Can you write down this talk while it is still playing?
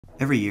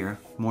Every year,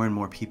 more and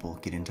more people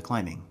get into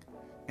climbing.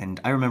 And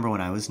I remember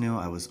when I was new,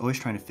 I was always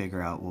trying to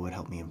figure out what would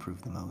help me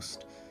improve the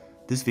most.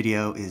 This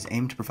video is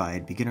aimed to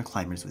provide beginner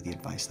climbers with the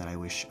advice that I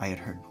wish I had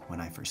heard when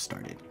I first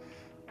started.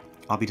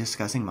 I'll be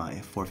discussing my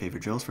 4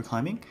 favorite drills for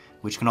climbing,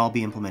 which can all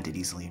be implemented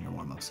easily in your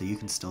warm-up, so you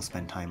can still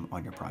spend time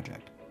on your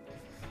project.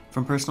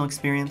 From personal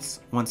experience,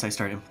 once I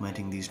started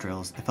implementing these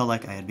drills, I felt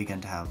like I had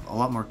begun to have a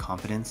lot more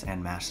confidence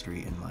and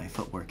mastery in my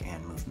footwork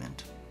and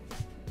movement.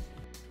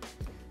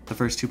 The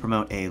first 2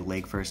 promote a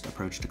leg-first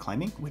approach to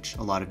climbing, which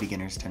a lot of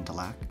beginners tend to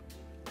lack,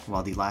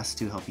 while the last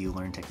 2 help you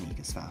learn technique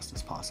as fast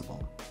as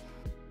possible.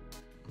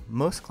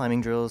 Most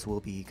climbing drills will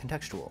be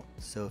contextual,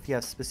 so if you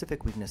have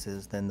specific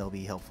weaknesses, then they'll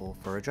be helpful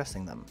for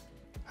addressing them.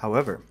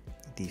 However,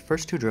 the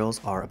first 2 drills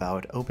are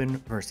about open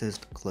versus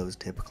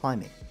closed hip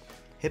climbing,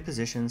 hip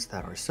positions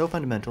that are so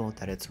fundamental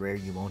that it's rare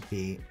you won't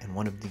be in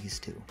one of these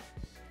 2.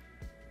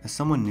 As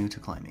someone new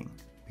to climbing,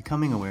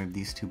 becoming aware of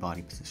these 2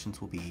 body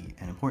positions will be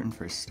an important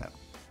first step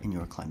in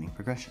your climbing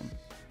progression.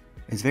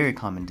 It's very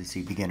common to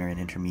see beginner and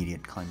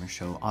intermediate climbers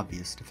show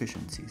obvious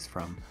deficiencies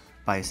from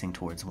biasing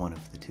towards one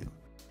of the 2.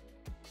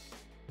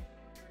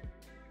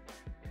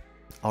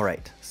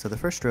 Alright, so the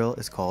first drill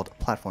is called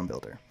Platform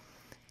Builder.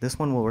 This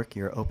one will work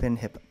your open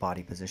hip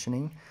body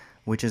positioning,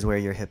 which is where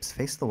your hips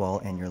face the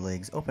wall and your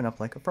legs open up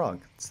like a frog,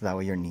 so that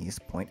way your knees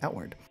point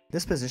outward.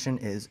 This position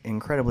is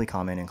incredibly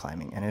common in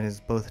climbing, and it is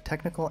both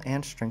technical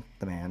and strength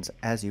demands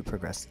as you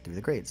progress through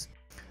the grades.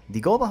 The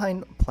goal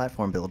behind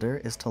Platform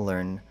Builder is to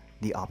learn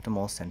the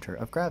optimal center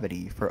of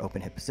gravity for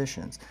open hip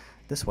positions.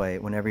 This way,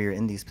 whenever you're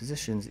in these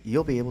positions,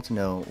 you'll be able to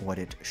know what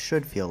it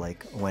should feel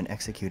like when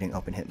executing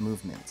open hip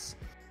movements.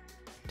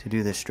 To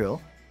do this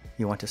drill,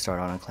 you want to start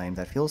on a climb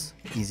that feels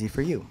easy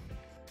for you.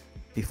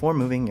 Before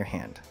moving your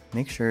hand,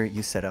 make sure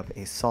you set up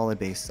a solid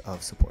base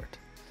of support.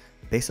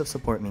 Base of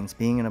support means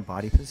being in a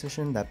body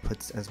position that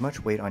puts as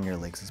much weight on your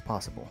legs as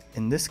possible.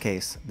 In this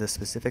case, the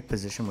specific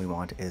position we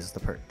want is the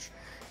perch.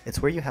 It's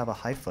where you have a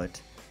high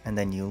foot and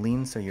then you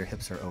lean so your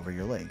hips are over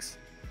your legs.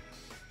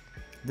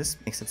 This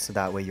makes it so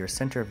that way your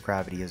center of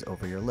gravity is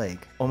over your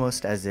leg,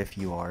 almost as if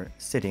you are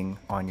sitting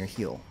on your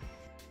heel.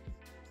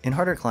 In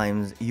harder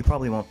climbs, you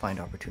probably won't find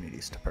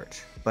opportunities to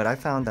perch, but I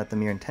found that the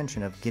mere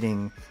intention of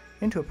getting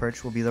into a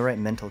perch will be the right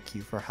mental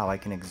cue for how I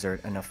can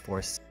exert enough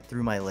force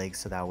through my legs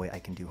so that way I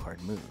can do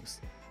hard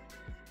moves.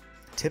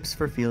 Tips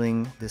for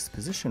feeling this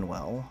position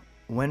well: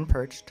 when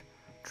perched,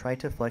 try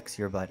to flex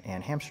your butt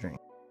and hamstring.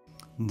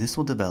 This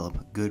will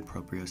develop good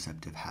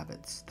proprioceptive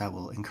habits that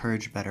will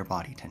encourage better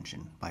body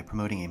tension by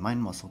promoting a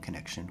mind-muscle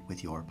connection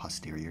with your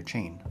posterior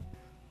chain.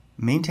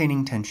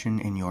 Maintaining tension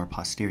in your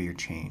posterior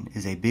chain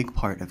is a big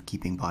part of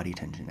keeping body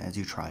tension as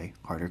you try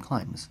harder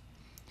climbs.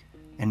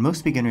 And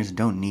most beginners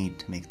don't need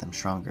to make them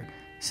stronger,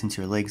 since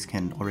your legs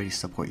can already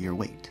support your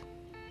weight.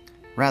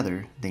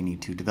 Rather, they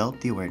need to develop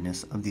the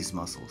awareness of these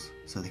muscles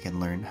so they can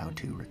learn how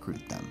to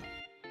recruit them.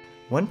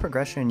 One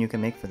progression you can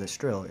make for this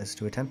drill is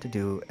to attempt to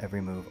do every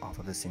move off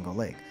of a single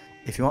leg.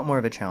 If you want more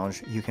of a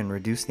challenge, you can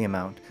reduce the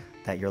amount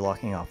that you're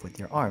locking off with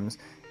your arms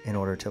in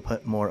order to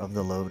put more of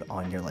the load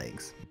on your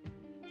legs.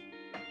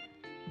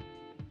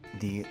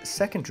 The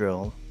second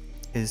drill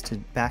is to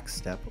back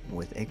step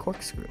with a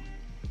corkscrew.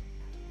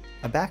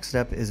 A back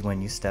step is when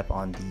you step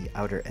on the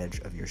outer edge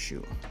of your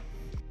shoe.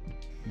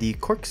 The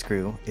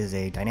corkscrew is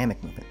a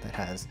dynamic movement that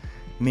has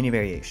many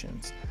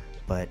variations,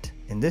 but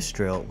in this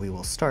drill we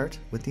will start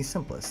with the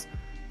simplest,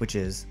 which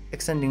is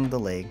extending the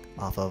leg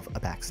off of a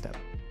back step.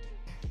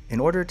 In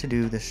order to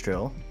do this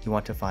drill, you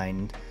want to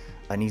find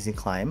an easy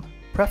climb,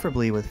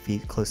 preferably with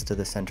feet close to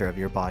the center of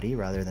your body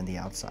rather than the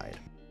outside.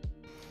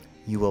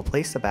 You will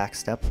place the back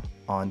step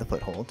on the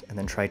foothold and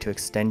then try to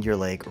extend your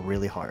leg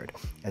really hard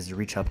as you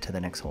reach up to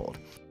the next hold.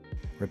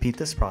 Repeat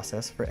this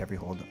process for every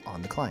hold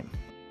on the climb.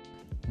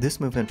 This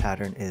movement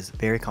pattern is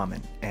very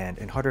common, and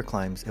in harder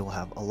climbs it will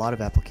have a lot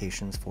of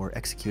applications for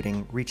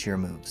executing reachier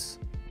moves.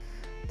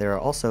 There are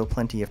also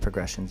plenty of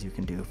progressions you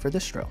can do for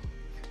this drill.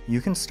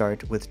 You can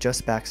start with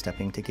just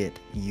backstepping to get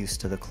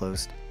used to the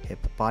closed hip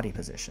body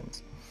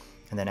positions.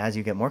 And then as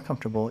you get more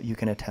comfortable, you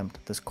can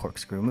attempt this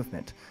corkscrew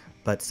movement,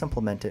 but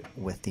supplement it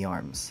with the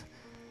arms.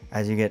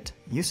 As you get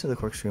used to the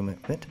corkscrew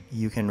movement,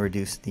 you can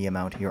reduce the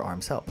amount your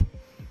arms help.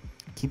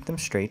 Keep them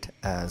straight,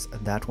 as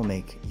that will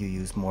make you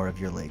use more of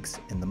your legs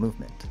in the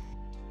movement.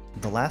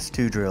 The last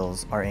 2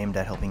 drills are aimed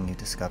at helping you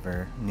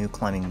discover new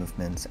climbing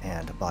movements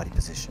and body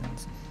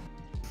positions.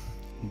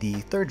 The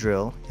third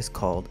drill is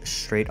called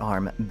Straight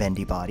Arm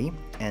Bendy Body,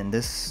 and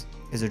this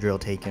is a drill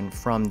taken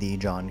from the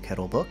John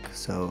Kettle book,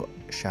 so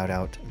shout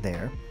out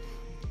there.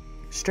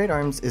 Straight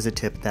arms is a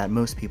tip that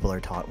most people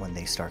are taught when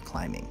they start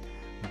climbing,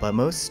 but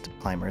most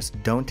climbers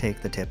don't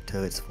take the tip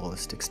to its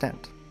fullest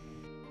extent.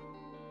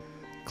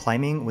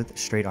 Climbing with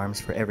straight arms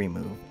for every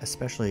move,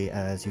 especially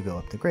as you go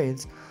up the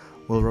grades,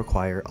 will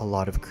require a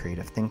lot of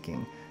creative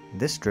thinking.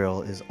 This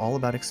drill is all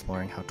about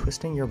exploring how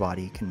twisting your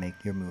body can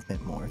make your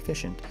movement more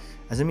efficient,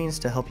 as a means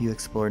to help you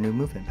explore new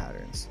movement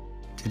patterns.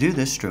 To do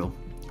this drill,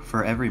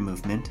 for every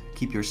movement,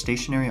 keep your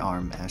stationary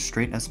arm as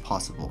straight as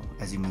possible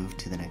as you move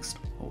to the next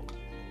hold.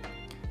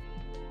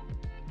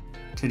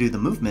 To do the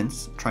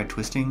movements, try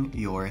twisting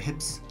your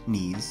hips,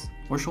 knees,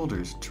 or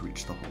shoulders to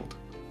reach the hold.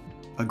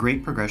 A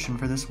great progression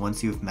for this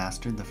once you've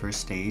mastered the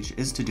first stage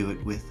is to do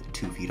it with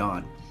 2 feet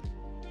on.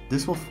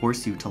 This will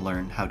force you to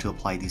learn how to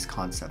apply these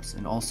concepts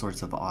in all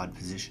sorts of odd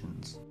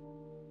positions.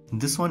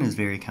 This one is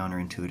very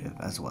counterintuitive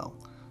as well,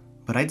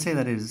 but I'd say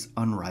that it is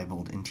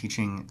unrivaled in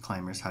teaching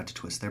climbers how to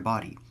twist their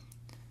body.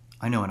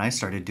 I know when I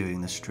started doing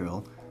this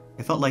drill,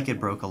 it felt like it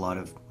broke a lot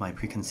of my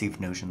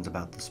preconceived notions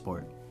about the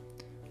sport.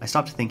 I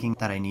stopped thinking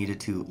that I needed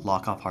to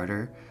lock off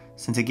harder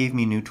since it gave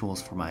me new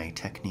tools for my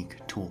technique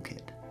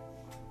toolkit.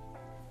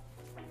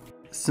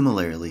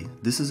 Similarly,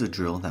 this is a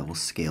drill that will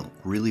scale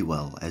really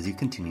well as you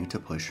continue to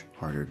push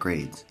harder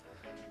grades.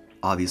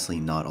 Obviously,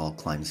 not all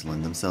climbs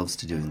lend themselves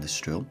to doing this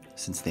drill,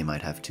 since they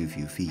might have too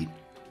few feet,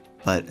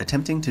 but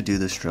attempting to do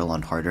this drill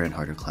on harder and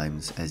harder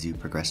climbs as you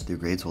progress through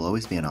grades will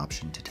always be an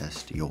option to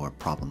test your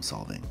problem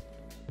solving.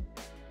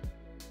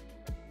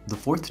 The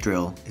 4th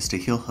drill is to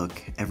heel hook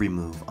every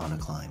move on a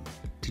climb.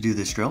 To do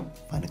this drill,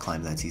 find a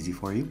climb that's easy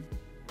for you.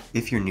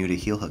 If you're new to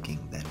heel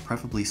hooking, then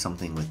preferably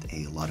something with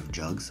a lot of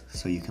jugs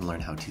so you can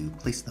learn how to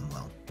place them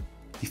well.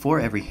 Before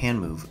every hand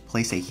move,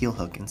 place a heel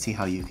hook and see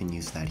how you can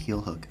use that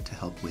heel hook to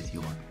help with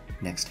your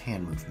next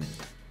hand movement.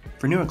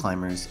 For newer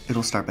climbers,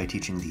 it'll start by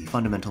teaching the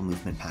fundamental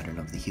movement pattern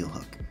of the heel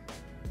hook.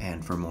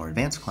 And for more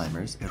advanced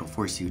climbers, it'll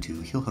force you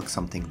to heel hook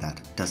something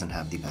that doesn't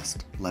have the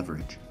best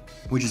leverage,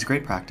 which is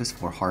great practice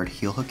for hard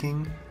heel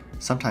hooking.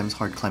 Sometimes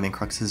hard climbing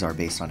cruxes are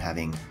based on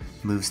having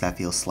moves that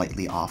feel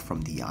slightly off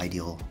from the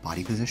ideal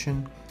body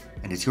position,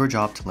 and it's your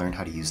job to learn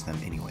how to use them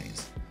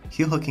anyways.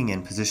 Heel hooking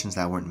in positions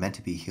that weren't meant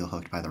to be heel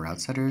hooked by the route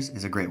setters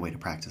is a great way to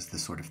practice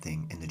this sort of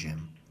thing in the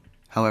gym.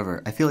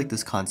 However, I feel like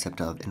this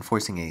concept of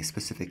enforcing a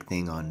specific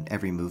thing on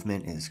every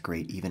movement is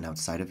great even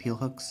outside of heel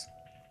hooks.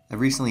 I've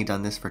recently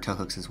done this for toe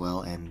hooks as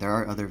well, and there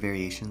are other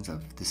variations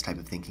of this type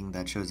of thinking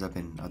that shows up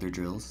in other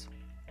drills,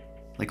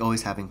 like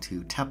always having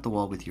to tap the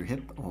wall with your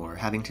hip or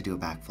having to do a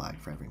back flag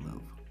for every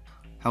move.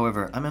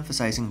 However, I'm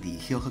emphasizing the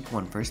heel hook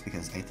one first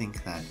because I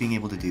think that being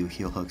able to do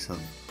heel hooks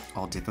of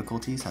all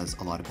difficulties has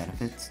a lot of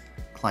benefits.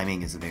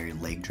 Climbing is a very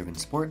leg-driven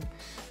sport,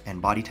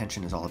 and body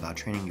tension is all about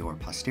training your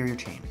posterior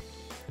chain,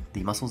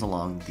 the muscles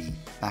along the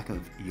back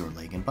of your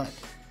leg and butt.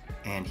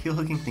 And heel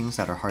hooking things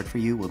that are hard for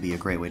you will be a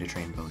great way to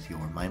train both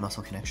your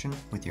mind-muscle connection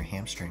with your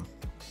hamstring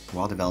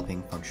while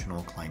developing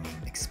functional climbing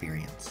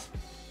experience.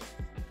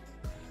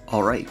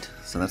 Alright,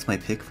 so that's my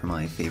pick for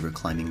my favorite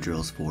climbing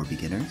drills for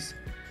beginners.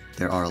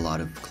 There are a lot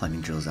of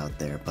climbing drills out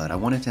there, but I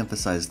wanted to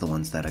emphasize the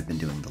ones that I've been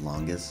doing the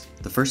longest.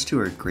 The first 2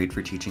 are great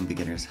for teaching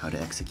beginners how to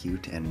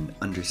execute and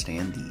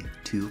understand the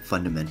 2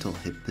 fundamental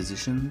hip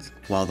positions,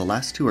 while the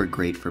last 2 are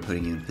great for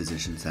putting you in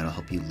positions that'll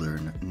help you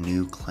learn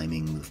new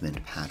climbing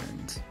movement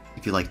patterns.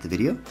 If you liked the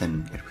video,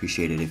 then I'd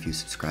appreciate it if you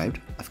subscribed.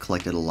 I've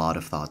collected a lot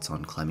of thoughts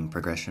on climbing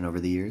progression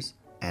over the years,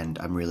 and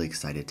I'm really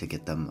excited to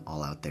get them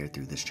all out there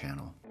through this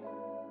channel.